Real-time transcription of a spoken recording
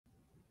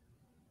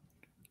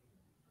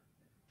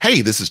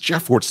Hey, this is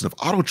Jeff Fortson of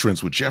Auto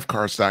Trends with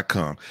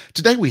JeffCars.com.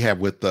 Today we have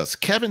with us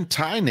Kevin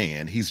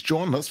Tynan. He's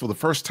joined us for the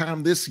first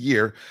time this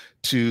year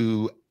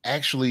to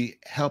actually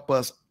help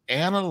us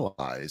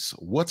analyze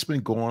what's been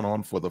going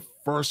on for the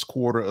first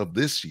quarter of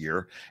this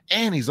year.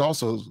 And he's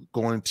also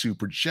going to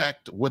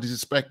project what he's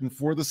expecting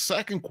for the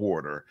second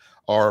quarter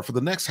or for the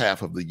next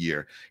half of the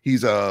year.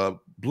 He's a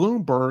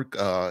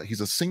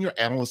he's a senior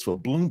analyst for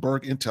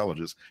Bloomberg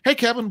Intelligence. Hey,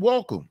 Kevin,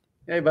 welcome.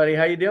 Hey, buddy.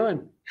 How you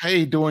doing?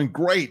 Hey, doing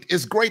great.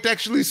 It's great to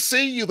actually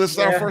see you. This is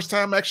our first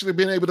time actually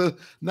being able to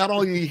not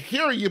only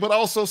hear you, but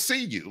also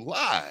see you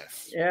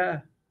live. Yeah,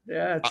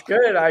 it's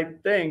good. I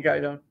think I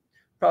don't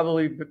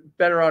probably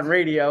better on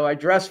radio. I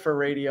dress for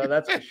radio,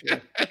 that's for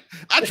sure.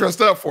 I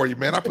dressed up for you,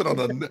 man. I put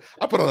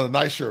on a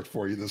nice shirt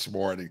for you this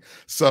morning.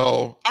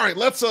 So, all right,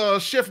 let's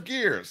shift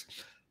gears.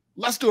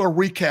 Let's do a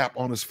recap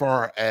on as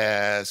far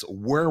as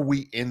where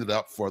we ended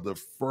up for the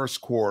first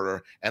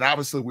quarter. And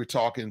obviously, we're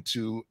talking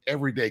to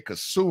everyday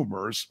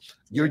consumers.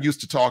 You're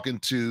used to talking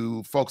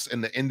to folks in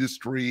the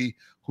industry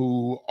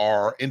who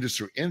are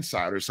industry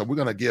insiders. So we're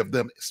going to give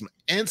them some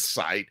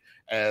insight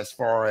as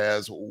far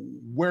as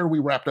where we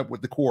wrapped up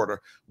with the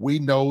quarter. We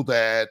know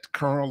that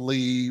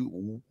currently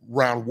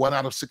around 1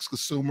 out of 6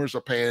 consumers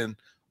are paying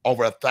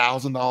over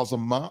 $1,000 a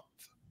month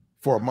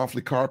for a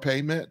monthly car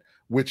payment,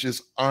 which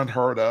is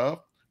unheard of.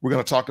 We're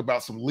going to talk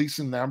about some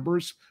leasing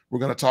numbers. We're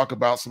going to talk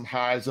about some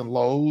highs and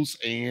lows.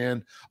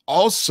 And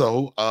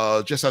also,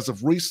 just as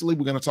of recently,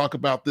 we're going to talk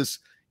about this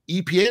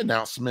EPA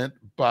announcement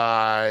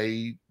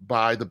by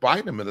the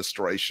Biden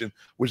administration,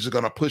 which is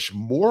going to push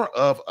more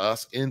of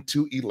us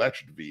into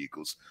electric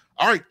vehicles.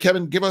 All right,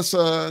 Kevin, give us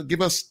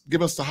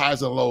the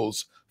highs and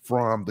lows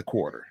from the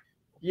quarter.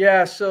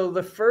 Yeah, so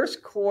the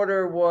first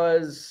quarter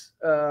was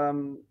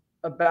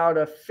about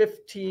a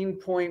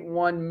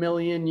 15.1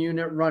 million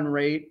unit run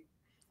rate.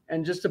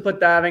 And just to put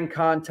that in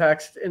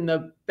context, in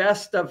the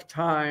best of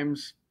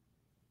times,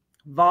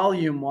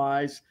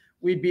 volume-wise,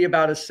 we'd be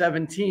about a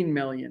 17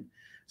 million.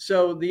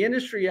 So the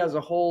industry as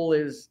a whole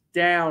is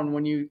down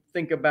when you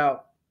think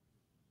about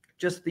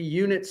just the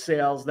unit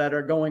sales that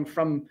are going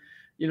from,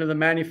 the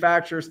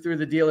manufacturers through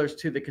the dealers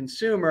to the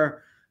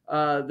consumer.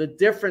 The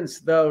difference,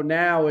 though,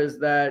 now is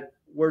that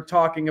we're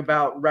talking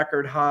about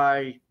record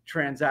high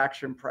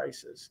transaction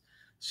prices.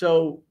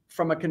 So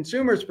from a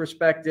consumer's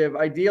perspective,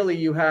 ideally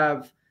you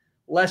have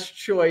less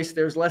choice,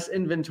 there's less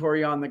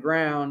inventory on the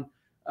ground,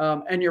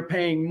 and you're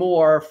paying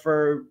more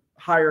for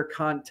higher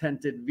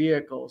contented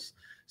vehicles.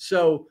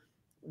 So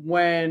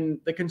when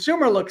the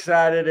consumer looks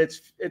at it,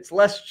 it's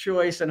less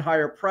choice and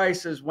higher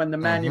prices. When the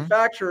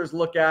manufacturers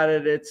look at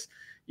it, it's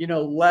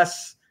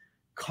less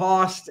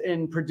cost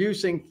in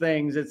producing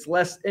things, it's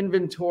less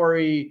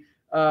inventory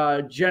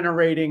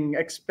generating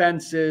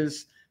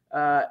expenses,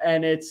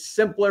 and it's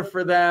simpler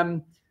for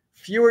them.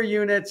 Fewer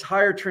units,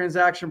 higher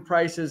transaction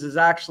prices is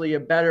actually a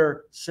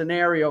better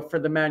scenario for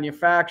the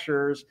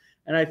manufacturers.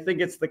 And I think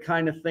it's the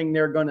kind of thing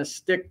they're going to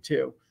stick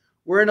to.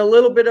 We're in a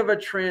little bit of a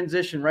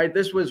transition, right?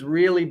 This was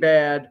really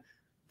bad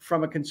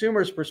from a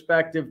consumer's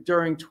perspective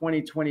during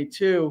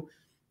 2022,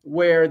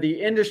 where the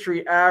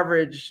industry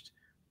averaged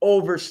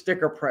over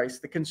sticker price.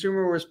 The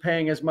consumer was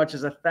paying as much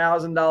as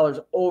 $1,000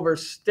 over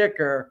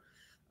sticker.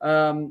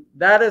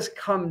 That has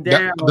come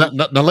down.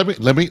 Now let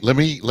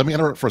me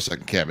interrupt for a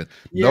second, Kevin.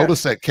 Yeah.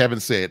 Notice that Kevin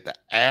said the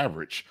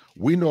average.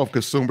 We know of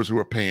consumers who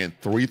are paying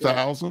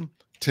 $3,000,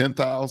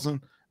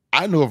 $10,000.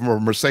 I know of a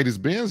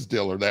Mercedes-Benz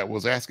dealer that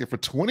was asking for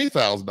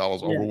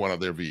 $20,000 over one of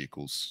their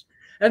vehicles.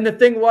 And the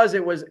thing was,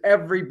 it was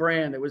every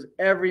brand, it was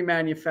every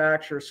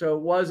manufacturer. So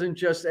it wasn't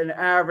just an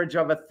average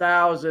of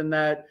 1,000,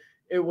 that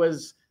it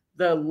was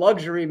the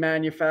luxury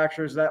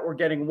manufacturers that were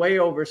getting way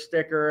over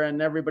sticker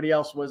and everybody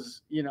else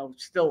was,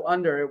 still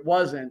under. It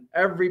wasn't.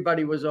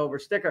 Everybody was over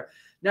sticker.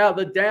 Now,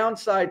 the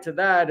downside to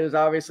that is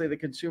obviously the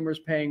consumer's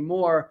paying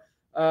more.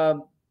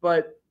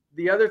 But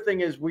the other thing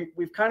is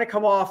we've kind of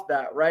come off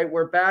that, right?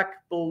 We're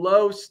back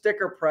below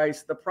sticker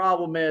price. The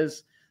problem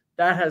is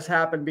that has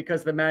happened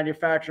because the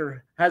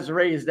manufacturer has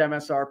raised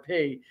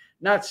MSRP,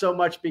 not so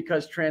much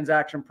because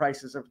transaction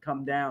prices have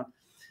come down.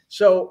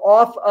 So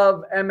off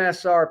of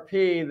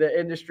MSRP, the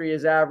industry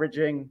is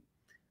averaging,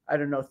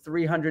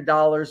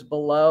 $300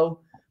 below.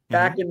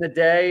 Back in the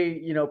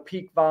day,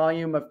 peak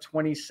volume of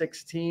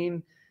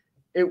 2016,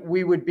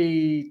 we would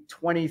be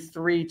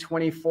 $2,300,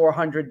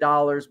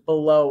 $2,400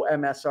 below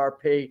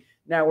MSRP.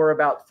 Now we're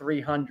about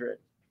 $300.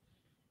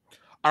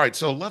 All right,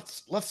 so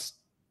let's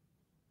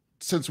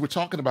since we're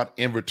talking about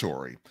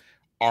inventory,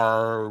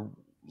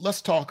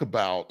 let's talk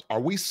about, are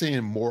we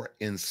seeing more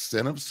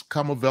incentives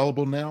come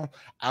available now?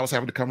 I was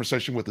having a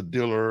conversation with a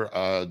dealer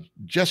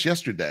just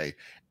yesterday,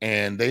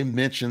 and they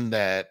mentioned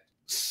that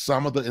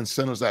some of the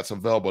incentives that's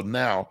available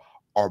now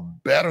are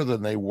better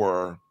than they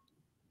were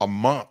a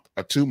month,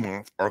 or 2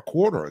 months, or a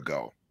quarter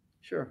ago.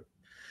 Sure.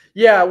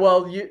 Yeah,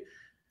 well,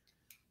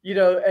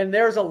 and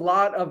there's a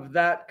lot of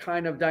that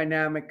kind of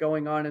dynamic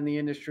going on in the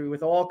industry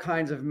with all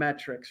kinds of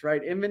metrics,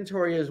 right?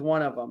 Inventory is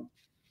one of them.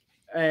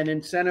 and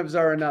incentives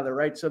are another,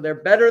 right? So they're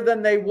better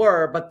than they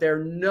were, but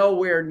they're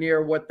nowhere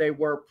near what they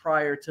were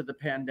prior to the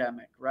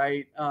pandemic,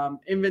 right?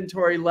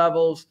 Inventory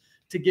levels,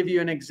 to give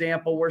you an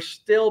example, we're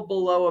still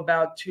below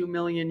about 2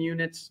 million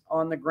units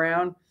on the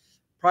ground.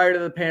 Prior to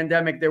the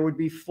pandemic, there would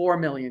be 4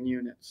 million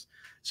units.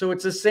 So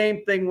it's the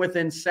same thing with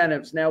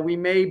incentives. Now, we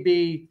may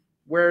be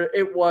where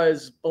it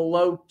was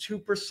below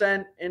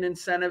 2% in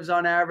incentives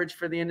on average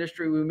for the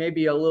industry. We may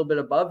be a little bit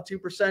above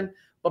 2%,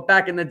 but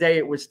back in the day,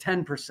 it was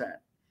 10%.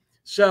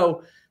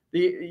 So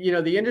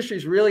the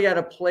industry's really at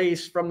a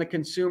place from the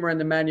consumer and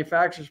the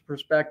manufacturer's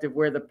perspective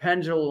where the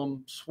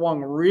pendulum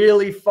swung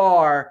really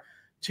far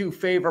to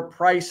favor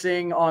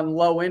pricing on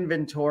low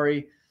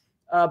inventory.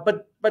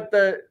 But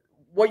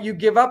what you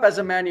give up as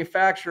a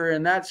manufacturer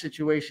in that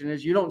situation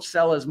is you don't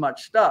sell as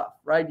much stuff,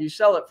 right? You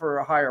sell it for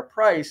a higher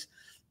price,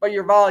 but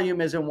your volume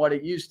isn't what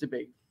it used to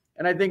be.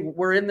 And I think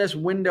we're in this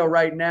window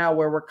right now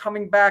where we're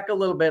coming back a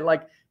little bit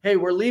like, hey,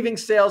 we're leaving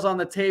sales on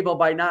the table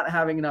by not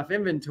having enough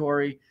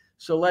inventory.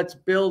 So let's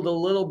build a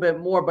little bit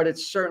more, but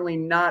it's certainly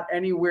not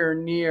anywhere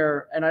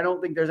near. And I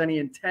don't think there's any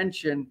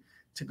intention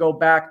to go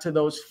back to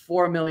those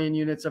 4 million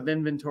units of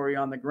inventory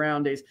on the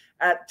ground days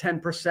at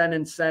 10%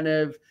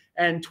 incentive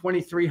and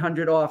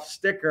 2,300 off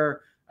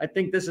sticker. I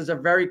think this is a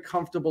very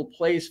comfortable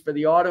place for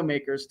the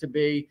automakers to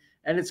be,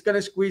 and it's going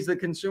to squeeze the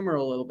consumer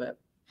a little bit.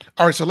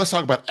 All right, so let's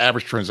talk about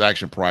average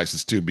transaction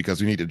prices too,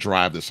 because we need to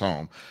drive this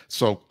home.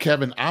 So,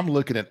 Kevin, I'm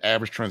looking at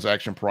average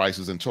transaction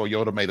prices, and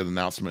Toyota made an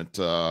announcement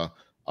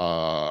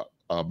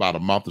about a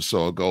month or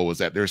so ago, is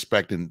that they're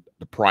expecting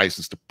the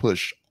prices to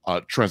push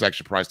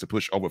transaction price to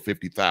push over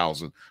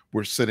 50,000.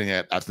 We're sitting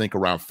at, I think,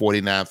 around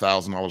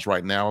 $49,000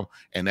 right now,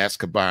 and that's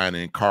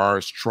combining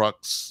cars,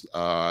 trucks,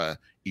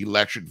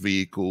 electric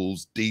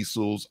vehicles,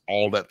 diesels,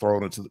 all that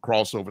thrown into the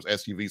crossovers,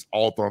 SUVs,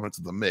 all thrown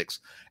into the mix.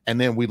 And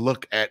then we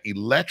look at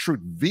electric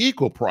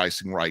vehicle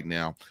pricing right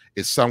now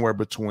is somewhere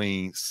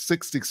between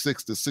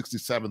 $66,000 to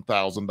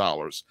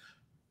 $67,000.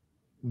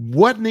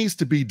 What needs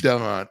to be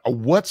done, or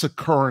what's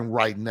occurring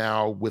right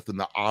now within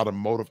the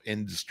automotive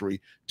industry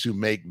to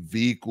make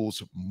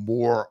vehicles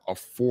more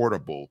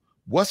affordable?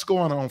 What's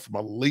going on from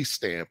a lease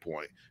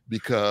standpoint?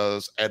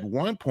 Because at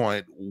one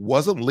point,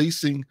 wasn't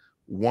leasing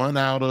 1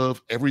 out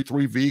of every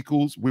 3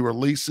 vehicles we were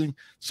leasing?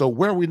 So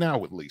where are we now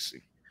with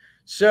leasing?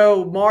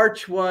 So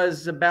March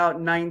was about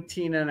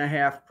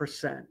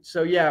 19.5%.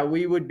 So yeah,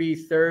 we would be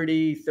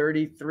 30,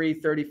 33,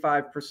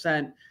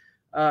 35%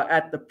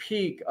 at the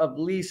peak of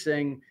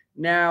leasing.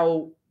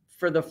 Now,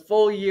 for the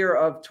full year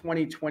of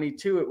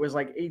 2022, it was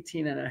like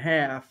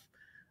 18.5.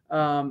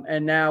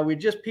 And now we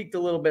just peaked a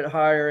little bit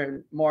higher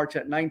in March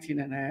at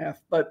 19.5.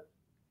 But,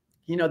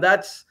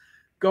 that's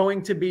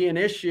going to be an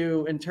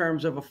issue in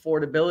terms of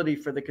affordability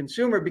for the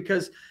consumer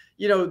because,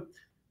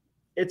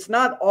 it's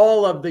not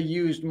all of the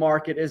used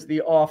market is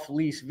the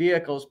off-lease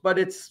vehicles, but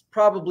it's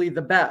probably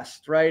the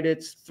best, right?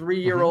 It's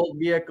 3-year-old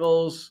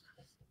vehicles,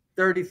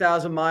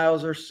 30,000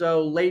 miles or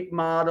so, late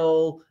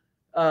model,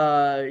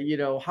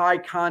 high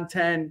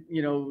content,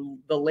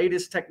 the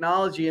latest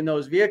technology in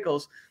those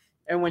vehicles.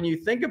 And when you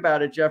think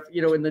about it, Jeff,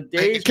 in the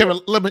days, hey, Kevin,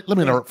 let me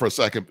interrupt for a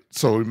second.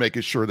 So we're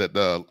making sure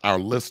that our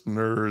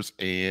listeners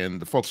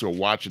and the folks who are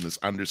watching this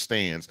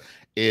understands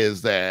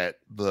is that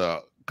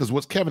because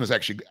what Kevin is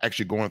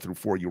actually going through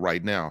for you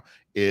right now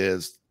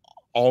is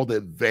all the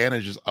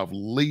advantages of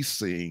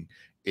leasing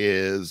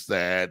is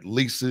that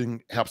leasing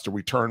helps to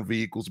return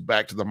vehicles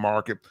back to the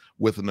market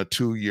within a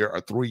 2-year or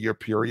 3-year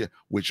period,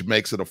 which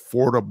makes it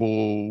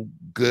affordable,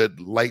 good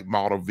late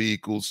model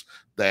vehicles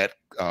that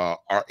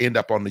end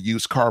up on the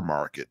used car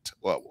market.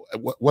 Well,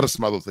 what are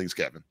some other things,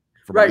 Kevin,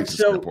 from a leasing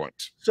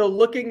standpoint? So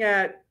looking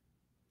at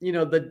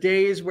the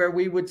days where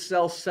we would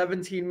sell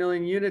 17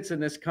 million units in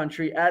this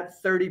country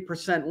at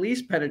 30%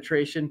 lease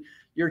penetration,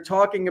 you're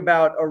talking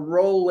about a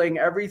rolling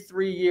every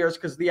 3 years,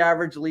 because the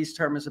average lease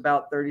term is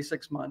about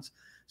 36 months.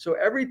 So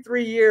every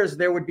 3 years,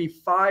 there would be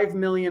 5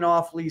 million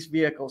off-lease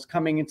vehicles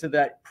coming into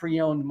that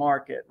pre-owned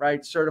market,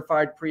 right?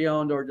 Certified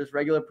pre-owned or just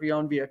regular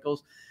pre-owned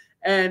vehicles.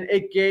 And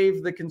it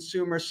gave the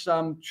consumer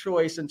some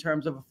choice in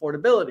terms of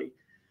affordability.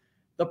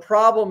 The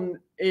problem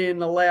in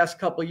the last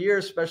couple of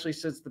years, especially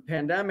since the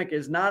pandemic,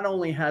 is not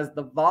only has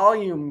the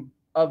volume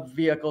of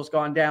vehicles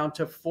gone down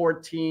to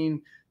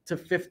 14 to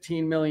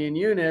 15 million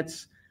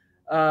units,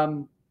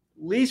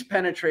 lease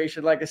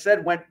penetration, like I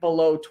said, went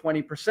below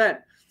 20%.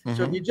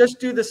 So if you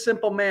just do the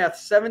simple math,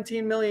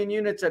 17 million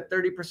units at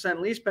 30%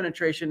 lease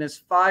penetration is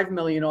 5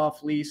 million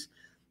off lease.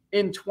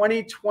 In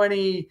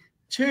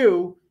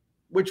 2022,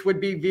 which would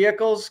be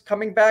vehicles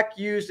coming back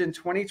used in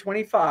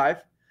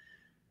 2025,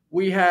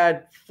 we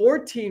had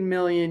 14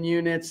 million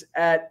units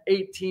at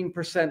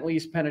 18%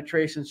 lease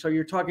penetration. So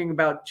you're talking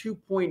about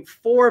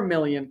 2.4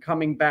 million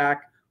coming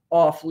back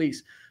off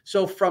lease.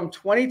 So from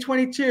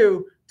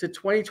 2022 to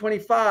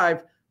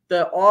 2025,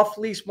 the off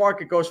lease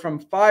market goes from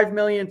 5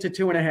 million to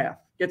 2.5.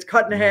 Gets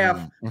cut in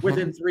half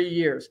within 3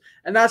 years.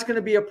 And that's going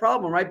to be a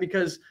problem, right?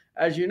 Because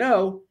as you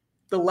know,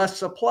 the less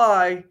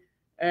supply,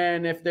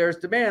 and if there's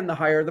demand, the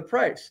higher the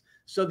price.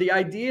 So the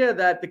idea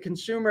that the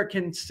consumer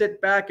can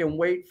sit back and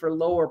wait for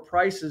lower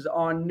prices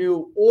on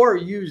new or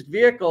used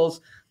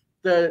vehicles,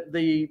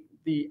 the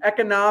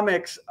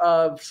economics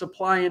of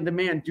supply and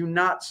demand do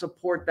not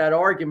support that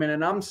argument.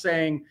 And I'm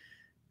saying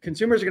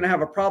consumers are going to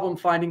have a problem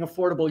finding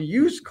affordable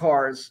used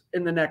cars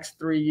in the next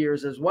 3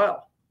 years as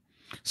well.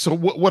 So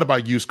what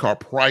about used car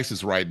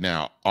prices right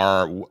now?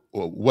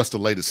 What's the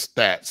latest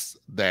stats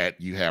that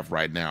you have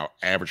right now?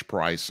 Average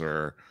price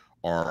or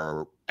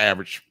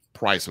average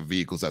price of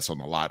vehicles that's on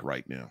the lot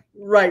right now?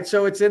 Right.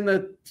 So it's in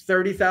the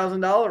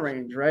 $30,000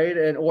 range, right?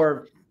 And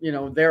or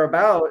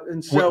thereabout.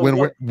 And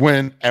so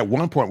when at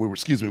one point we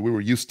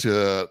were used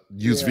to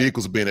used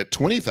vehicles being at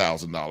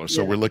 $20,000.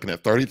 So we're looking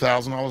at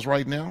 $30,000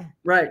 right now.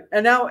 Right.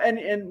 And now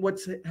and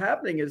what's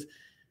happening is,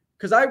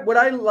 because what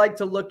I like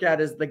to look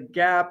at is the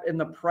gap in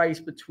the price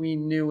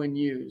between new and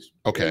used.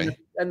 Okay.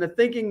 And the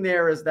thinking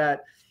there is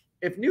that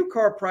if new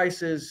car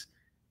prices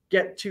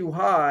get too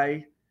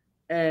high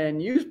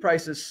and used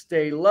prices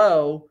stay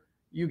low,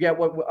 you get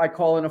what I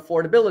call an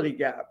affordability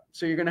gap.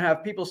 So you're going to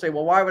have people say,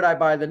 well, why would I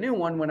buy the new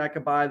one when I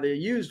could buy the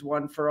used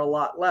one for a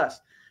lot less?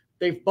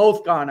 They've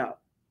both gone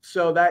up.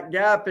 So that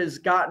gap has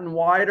gotten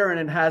wider, and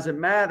it hasn't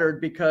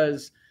mattered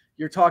because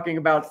you're talking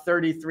about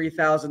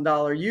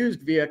 $33,000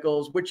 used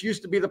vehicles, which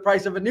used to be the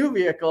price of a new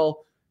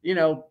vehicle,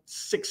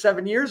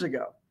 6-7 years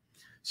ago.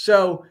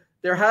 So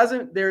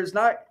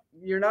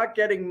you're not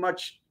getting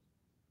much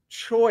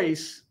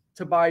choice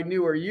to buy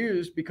new or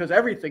used because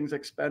everything's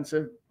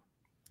expensive.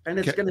 And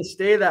it's going to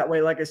stay that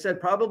way, like I said,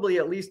 probably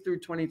at least through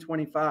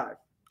 2025.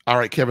 All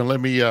right, Kevin,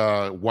 let me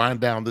wind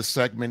down this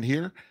segment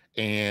here,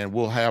 and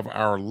we'll have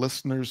our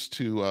listeners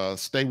to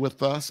stay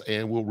with us,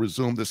 and we'll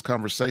resume this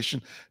conversation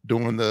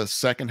during the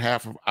second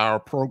half of our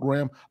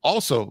program.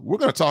 Also, we're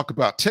going to talk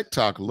about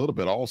TikTok a little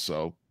bit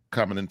also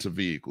coming into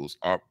vehicles,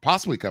 or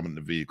possibly coming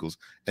into vehicles,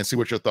 and see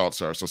what your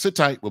thoughts are. So sit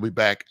tight. We'll be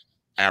back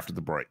after the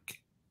break.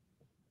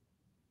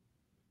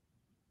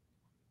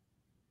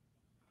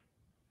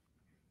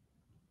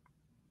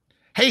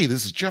 Hey,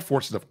 this is Jeff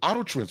Fortson of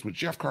Auto Trends with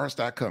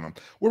JeffCars.com.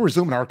 We're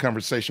resuming our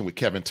conversation with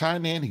Kevin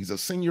Tynan. He's a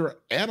senior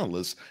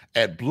analyst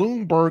at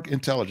Bloomberg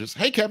Intelligence.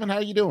 Hey, Kevin, how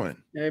you doing?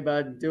 Hey,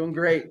 bud. Doing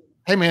great.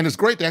 Hey, man, it's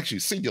great to actually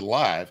see you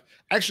live.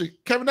 Actually,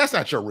 Kevin, that's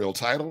not your real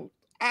title.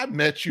 I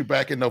met you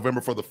back in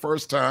November for the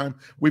first time.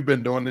 We've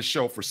been doing this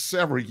show for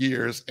several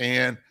years,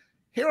 and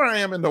here I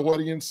am in the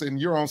audience, and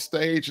you're on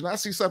stage, and I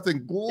see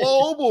something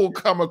global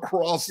come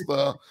across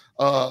the,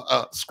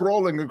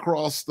 scrolling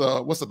across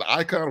the, what's it, the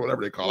icon,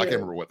 whatever they call it. I can't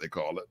remember what they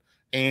call it.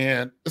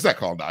 And is that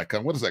called an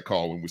icon? What is that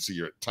called when we see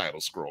your title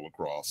scroll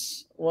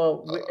across?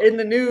 Well, in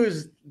the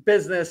news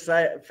business,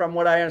 from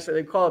what I understand,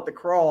 they call it the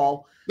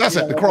crawl. That's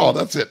it, the crawl.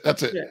 That's it.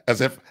 Yeah.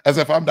 As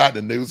if I'm not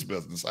in the news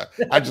business.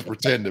 I just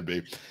pretend to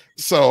be.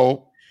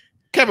 So,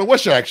 Kevin,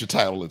 what's your actual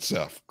title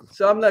itself?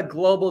 So I'm the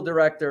global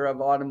director of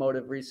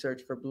automotive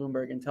research for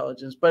Bloomberg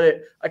Intelligence,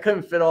 but I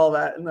couldn't fit all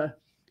that in the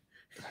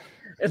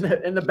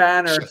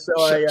banner.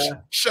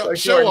 Show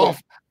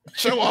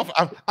off.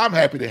 I'm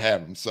happy to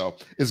have him. So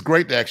it's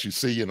great to actually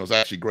see you. And it was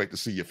actually great to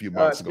see you a few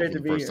months ago for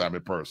the first time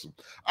in person.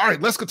 All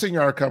right, let's continue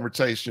our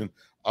conversation.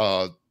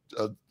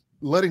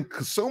 Letting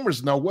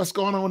consumers know what's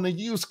going on in the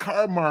used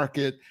car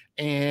market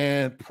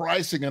and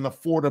pricing and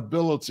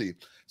affordability.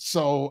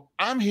 So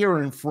I'm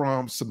hearing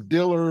from some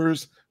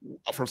dealers,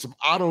 from some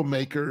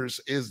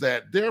automakers, is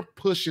that they're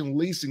pushing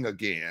leasing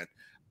again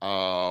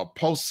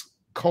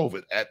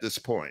post-COVID at this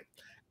point.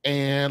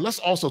 And let's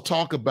also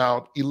talk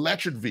about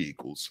electric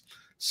vehicles.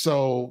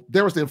 So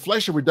there was the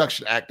Inflation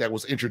Reduction Act that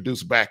was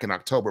introduced back in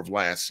August of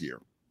last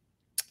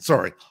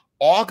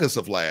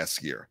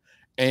year.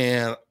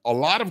 And a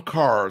lot of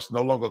cars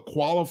no longer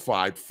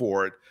qualified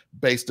for it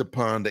based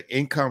upon the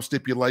income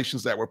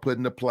stipulations that were put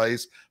into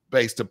place,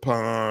 based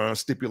upon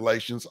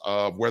stipulations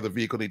of where the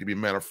vehicle need to be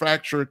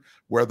manufactured,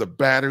 where the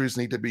batteries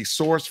need to be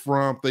sourced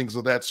from, things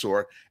of that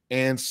sort.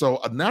 And so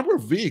a number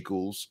of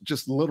vehicles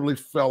just literally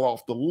fell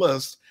off the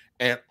list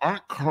and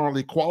aren't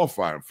currently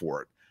qualifying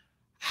for it.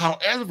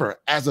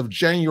 However, as of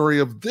January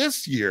of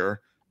this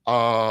year,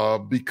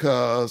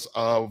 because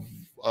of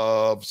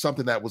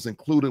something that was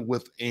included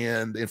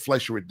within the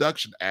Inflation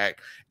Reduction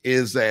Act,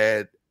 is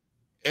that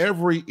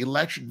every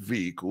electric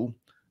vehicle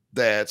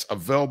that's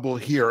available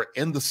here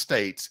in the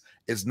States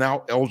is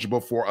now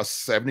eligible for a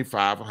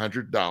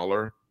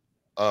 $7,500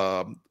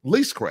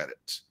 lease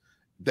credit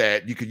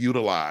that you could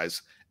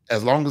utilize,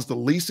 as long as the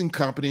leasing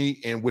company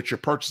in which you're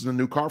purchasing a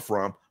new car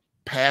from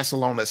pass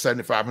along that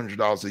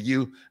 $7,500 to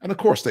you. And of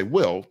course they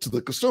will to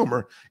the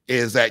consumer,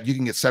 is that you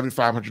can get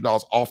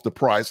 $7,500 off the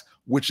price,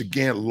 which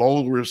again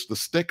lowers the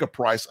sticker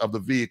price of the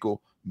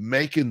vehicle,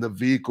 making the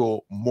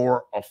vehicle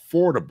more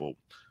affordable.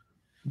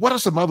 What are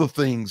some other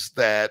things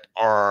that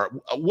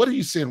what are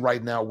you seeing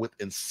right now with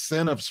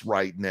incentives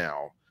right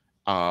now,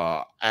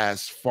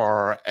 as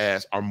far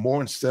as are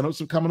more incentives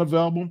becoming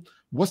available?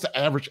 What's the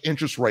average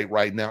interest rate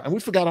right now? And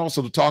we forgot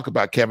also to talk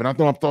about, Kevin, I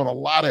know I'm throwing a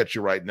lot at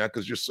you right now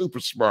because you're super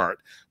smart.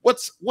 We're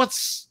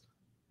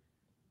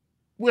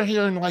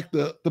hearing like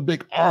the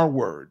big R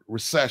word,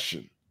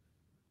 recession.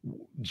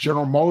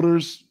 General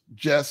Motors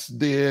just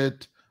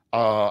did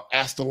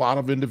asked a lot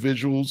of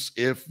individuals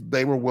if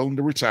they were willing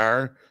to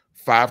retire.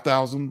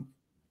 5,000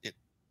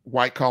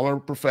 white collar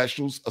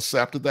professionals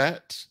accepted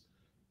that.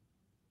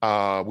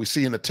 We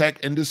see in the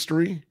tech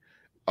industry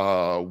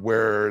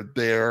where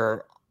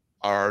there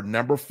are a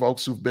number of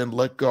folks who've been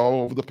let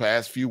go over the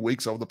past few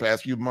weeks, over the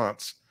past few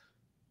months.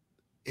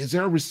 Is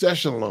there a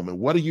recession looming?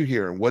 What are you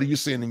hearing? What are you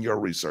seeing in your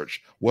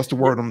research? What's the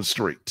word on the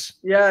street?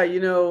 Yeah,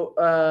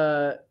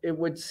 it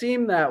would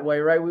seem that way,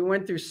 right? We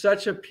went through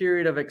such a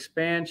period of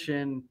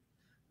expansion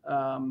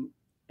and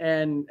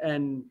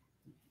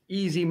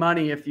easy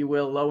money, if you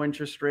will, low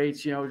interest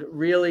rates,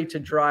 really to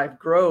drive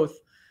growth.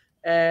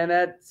 And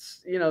that's,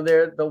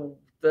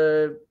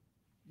 the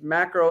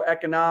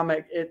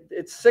macroeconomic,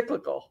 it's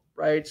cyclical,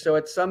 right? So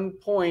at some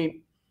point,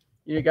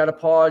 you got to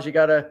pause, you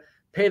got to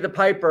pay the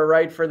piper,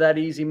 right, for that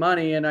easy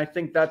money. And I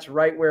think that's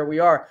right where we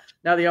are.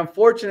 Now, the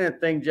unfortunate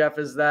thing, Jeff,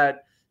 is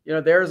that,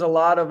 there's a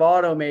lot of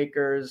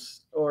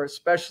automakers, or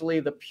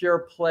especially the pure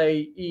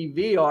play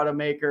EV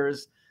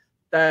automakers,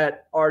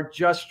 that are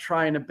just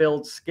trying to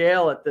build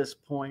scale at this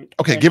point.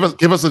 Okay, give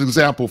us an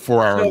example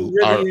for our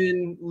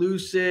Rivian,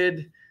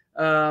 Lucid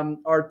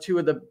are two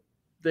of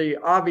the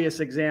obvious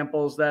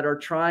examples that are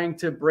trying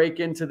to break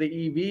into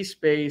the EV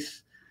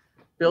space,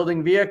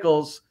 building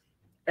vehicles.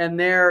 And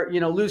they're,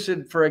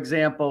 Lucid, for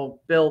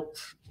example,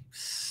 built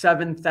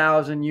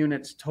 7,000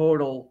 units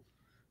total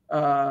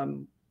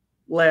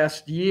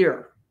last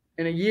year.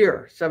 In a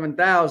year,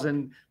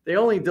 7,000. They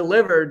only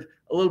delivered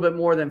a little bit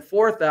more than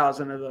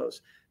 4,000 of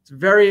those. It's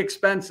very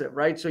expensive,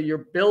 right? So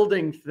you're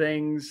building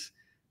things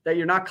that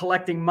you're not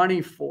collecting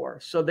money for.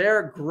 So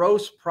their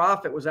gross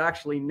profit was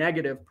actually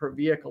negative per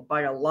vehicle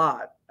by a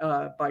lot,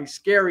 by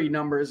scary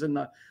numbers in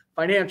the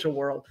financial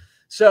world.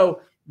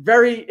 So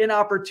very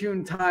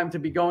inopportune time to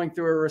be going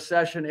through a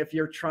recession if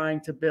you're trying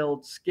to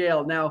build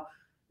scale. Now,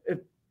 if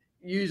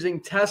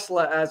using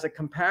Tesla as a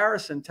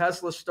comparison,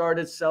 Tesla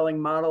started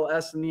selling Model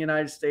S in the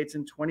United States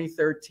in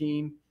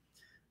 2013,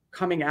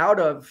 coming out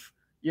of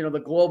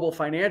the global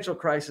financial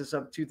crisis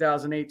of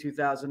 2008,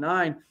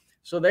 2009.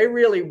 So they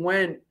really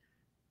went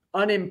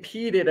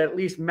unimpeded, at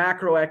least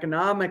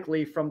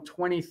macroeconomically, from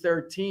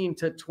 2013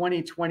 to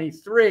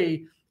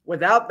 2023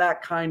 without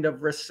that kind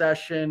of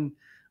recession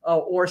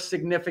or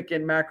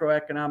significant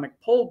macroeconomic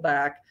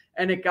pullback.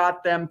 And it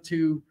got them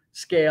to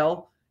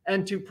scale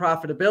and to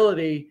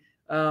profitability.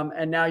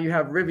 And now you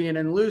have Rivian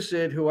and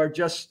Lucid who are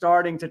just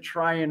starting to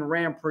try and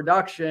ramp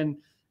production,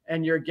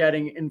 and you're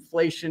getting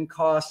inflation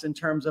costs in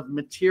terms of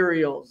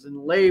materials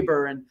and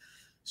labor. And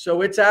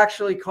so it's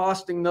actually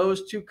costing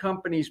those two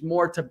companies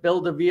more to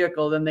build a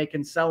vehicle than they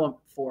can sell them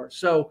for.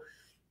 So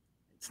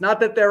it's not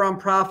that they're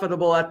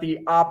unprofitable at the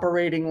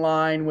operating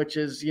line, which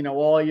is,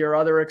 all your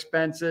other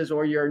expenses,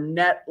 or your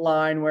net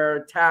line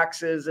where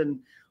taxes, and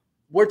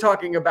we're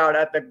talking about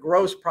at the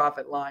gross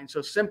profit line.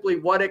 So simply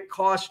what it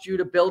costs you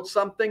to build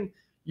something,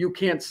 you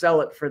can't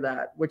sell it for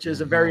that, which is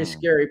a very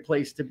scary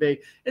place to be.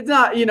 It's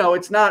not,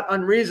 it's not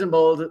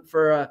unreasonable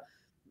for a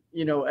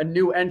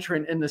new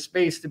entrant in the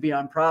space to be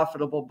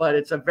unprofitable, but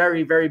it's a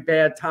very, very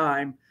bad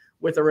time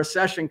with a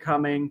recession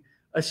coming,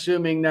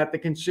 assuming that the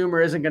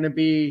consumer isn't going to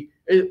be,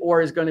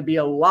 or is going to be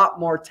a lot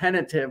more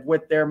tentative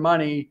with their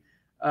money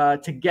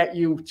to get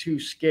you to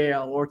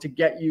scale or to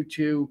get you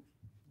to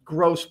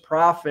gross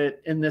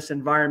profit in this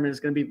environment is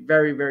going to be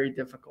very, very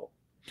difficult.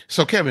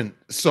 So Kevin,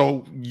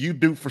 so you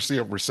do foresee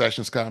a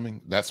recession's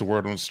coming? That's the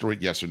word on the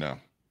street, yes or no?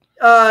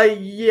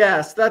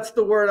 Yes, that's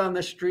the word on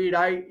the street.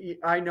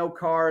 I know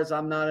cars.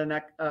 I'm not an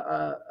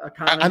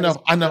economist.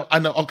 I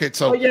know. Okay,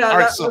 so yeah, all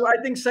right, so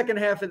I think second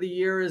half of the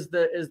year is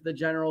the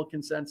general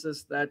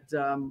consensus that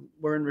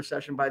we're in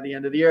recession by the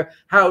end of the year.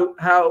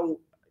 How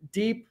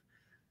deep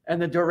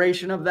and the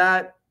duration of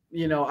that,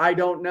 I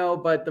don't know,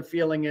 but the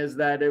feeling is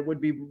that it would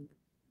be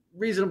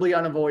reasonably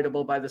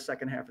unavoidable by the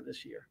second half of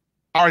this year.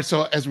 All right,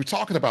 so as we're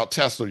talking about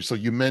Tesla, so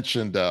you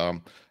mentioned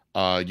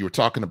you were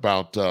talking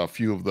about a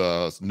few of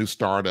the new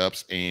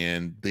startups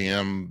and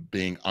them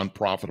being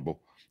unprofitable.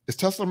 Is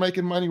Tesla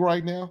making money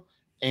right now?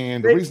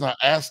 And the reason I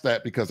asked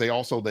that, because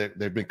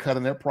they've been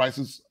cutting their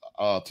prices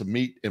to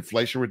meet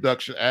Inflation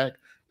Reduction Act.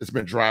 It's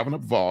been driving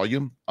up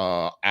volume,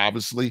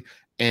 obviously.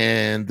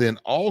 And then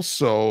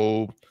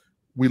also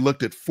we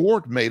looked at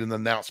Ford made an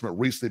announcement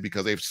recently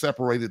because they've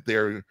separated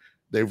their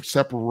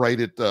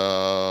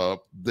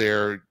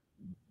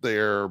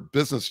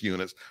business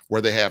units,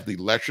 where they have the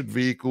electric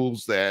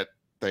vehicles that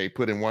they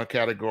put in one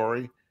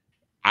category,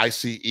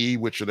 ICE,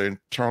 which are the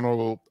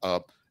internal,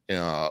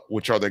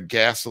 which are the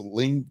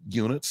gasoline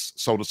units,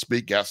 so to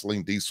speak,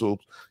 gasoline diesel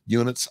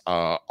units,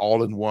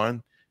 all in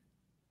one.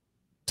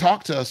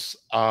 Talk to us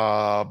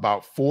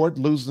about Ford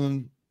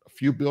losing a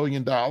few $1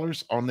 billion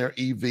on their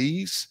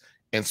EVs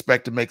and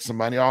expect to make some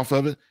money off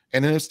of it.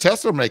 And then it's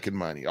Tesla making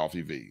money off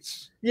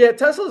EVs. Yeah,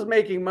 Tesla's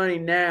making money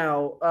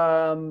now.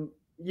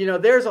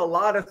 There's a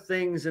lot of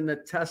things in the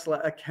Tesla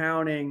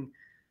accounting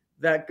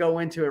that go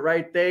into it,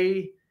 right?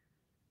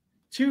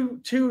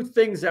 Two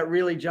things that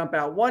really jump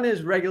out. One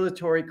is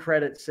regulatory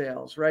credit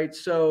sales, right?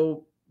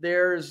 So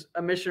there's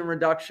emission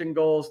reduction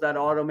goals that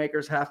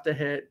automakers have to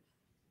hit.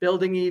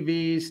 building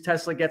EVs.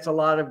 Tesla gets a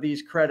lot of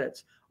these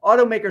credits.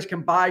 Automakers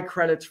can buy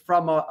credits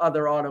from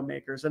other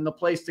automakers, and the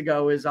place to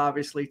go is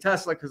obviously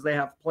Tesla because they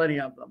have plenty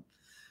of them.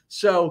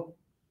 So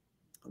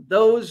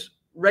those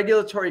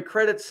regulatory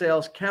credit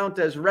sales count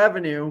as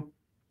revenue,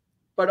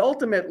 but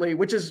ultimately,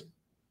 which is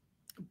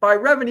by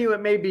revenue,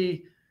 it may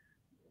be,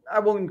 I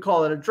wouldn't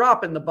call it a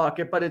drop in the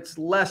bucket, but it's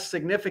less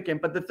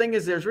significant. But the thing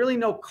is, there's really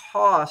no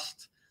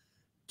cost,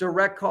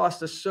 direct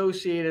cost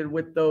associated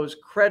with those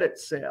credit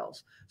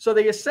sales. So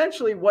they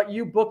essentially, what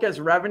you book as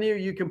revenue,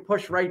 you can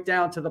push right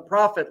down to the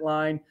profit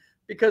line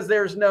because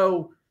there's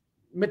no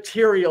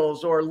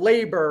materials or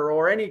labor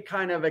or any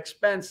kind of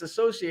expense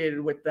associated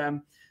with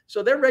them.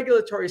 So their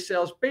regulatory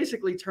sales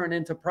basically turn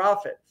into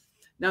profit.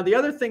 Now, the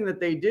other thing that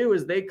they do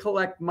is they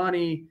collect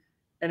money,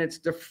 and it's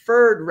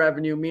deferred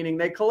revenue, meaning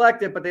they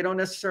collect it, but they don't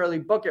necessarily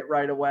book it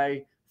right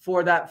away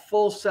for that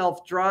full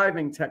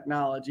self-driving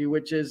technology,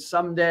 which is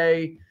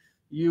someday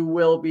you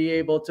will be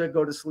able to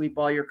go to sleep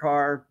while your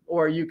car,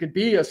 or you could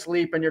be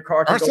asleep and your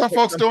car. Aren't some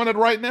folks doing it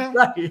right now?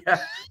 Right,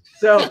 yeah.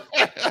 So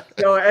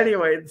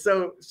anyway,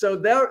 so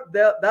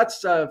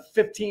that's a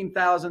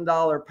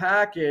 $15,000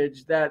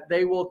 package that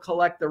they will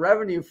collect the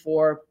revenue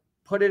for,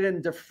 put it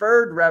in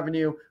deferred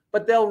revenue,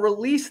 but they'll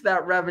release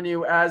that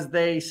revenue as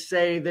they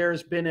say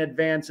there's been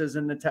advances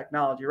in the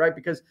technology, right?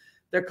 Because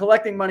they're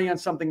collecting money on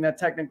something that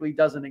technically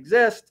doesn't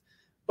exist.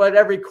 But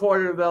every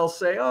quarter they'll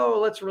say, oh,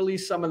 let's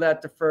release some of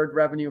that deferred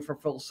revenue for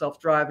full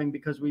self-driving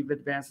because we've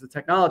advanced the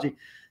technology.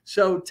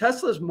 So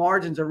Tesla's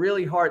margins are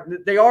really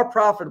hard. They are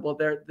profitable.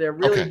 They're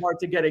really hard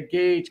to get a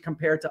gauge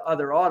compared to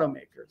other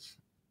automakers.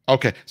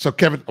 Okay. So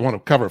Kevin, I want to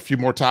cover a few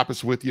more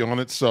topics with you on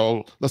it.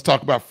 So let's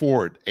talk about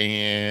Ford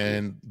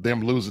and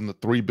them losing the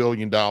 $3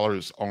 billion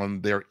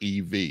on their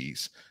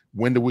EVs.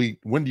 When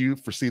do you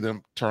foresee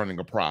them turning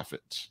a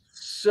profit?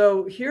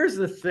 So here's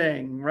the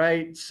thing,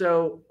 right?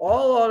 So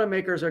all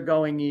automakers are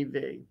going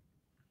EV.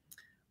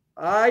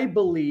 I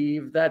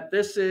believe that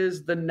this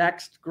is the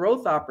next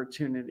growth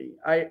opportunity.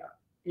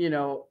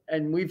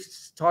 And we've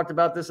talked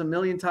about this a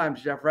million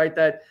times, Jeff, right?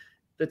 That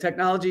the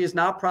technology is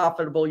not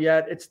profitable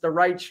yet. It's the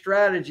right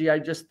strategy. I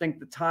just think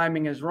the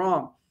timing is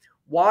wrong.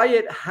 Why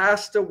it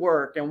has to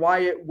work and why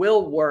it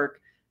will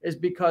work is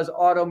because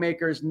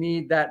automakers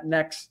need that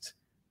next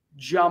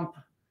jump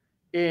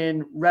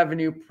in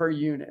revenue per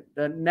unit,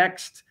 the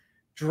next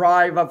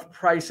drive of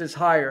prices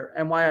higher.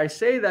 And why I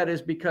say that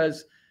is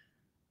because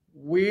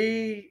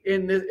we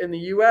in the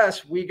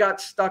US, we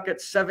got stuck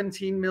at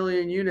 17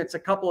 million units a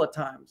couple of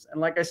times. And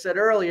like I said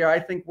earlier, I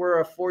think we're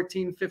a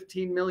 14,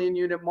 15 million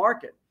unit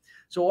market.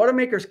 So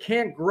automakers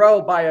can't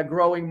grow by a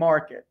growing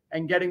market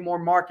and getting more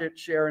market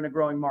share in a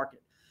growing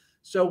market.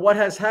 So what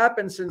has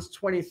happened since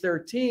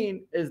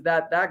 2013 is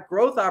that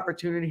growth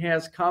opportunity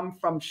has come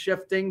from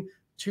shifting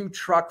to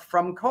truck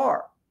from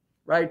car,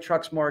 right?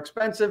 Truck's more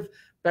expensive,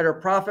 better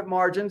profit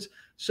margins.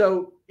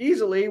 So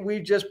easily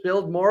we just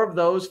build more of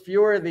those,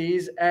 fewer of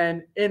these.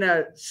 And in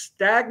a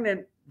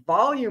stagnant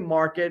volume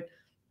market,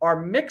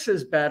 our mix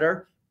is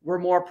better. We're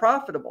more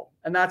profitable.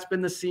 And that's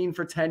been the scene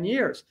for 10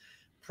 years.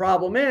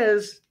 Problem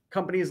is,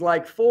 companies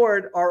like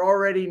Ford are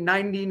already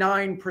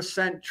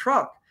 99%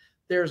 truck.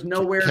 There's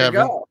nowhere to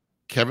go.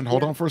 Kevin,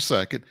 hold on for a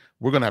second.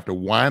 We're going to have to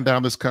wind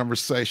down this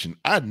conversation.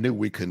 I knew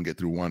we couldn't get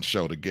through one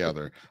show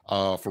together.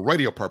 For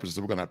radio purposes,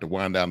 we're going to have to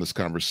wind down this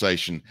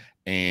conversation,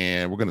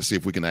 and we're going to see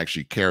if we can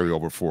actually carry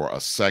over for a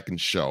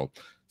second show.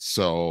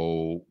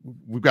 So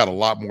we've got a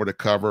lot more to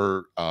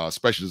cover,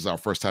 especially this is our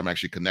first time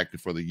actually connected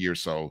for the year.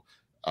 So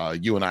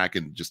you and I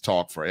can just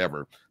talk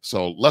forever.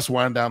 So let's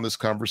wind down this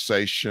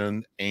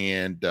conversation,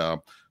 and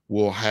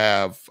we'll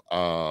have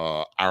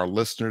our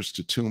listeners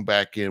to tune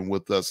back in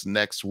with us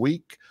next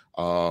week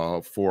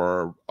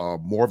for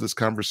more of this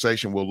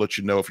conversation. We'll let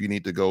you know if you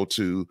need to go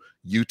to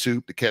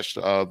YouTube to catch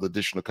the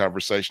additional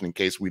conversation in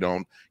case we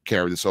don't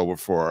carry this over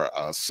for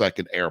a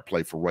second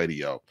airplay for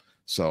radio.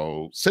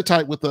 So sit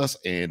tight with us,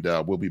 and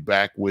we'll be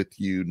back with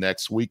you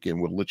next week, and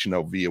we'll let you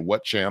know via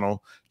what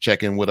channel.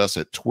 Check in with us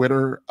at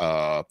Twitter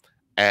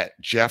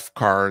at Jeff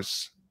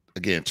Cars.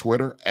 Again,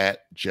 Twitter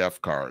at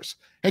Jeff Cars.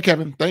 Hey,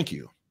 Kevin, thank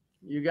you.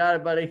 You got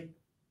it, buddy.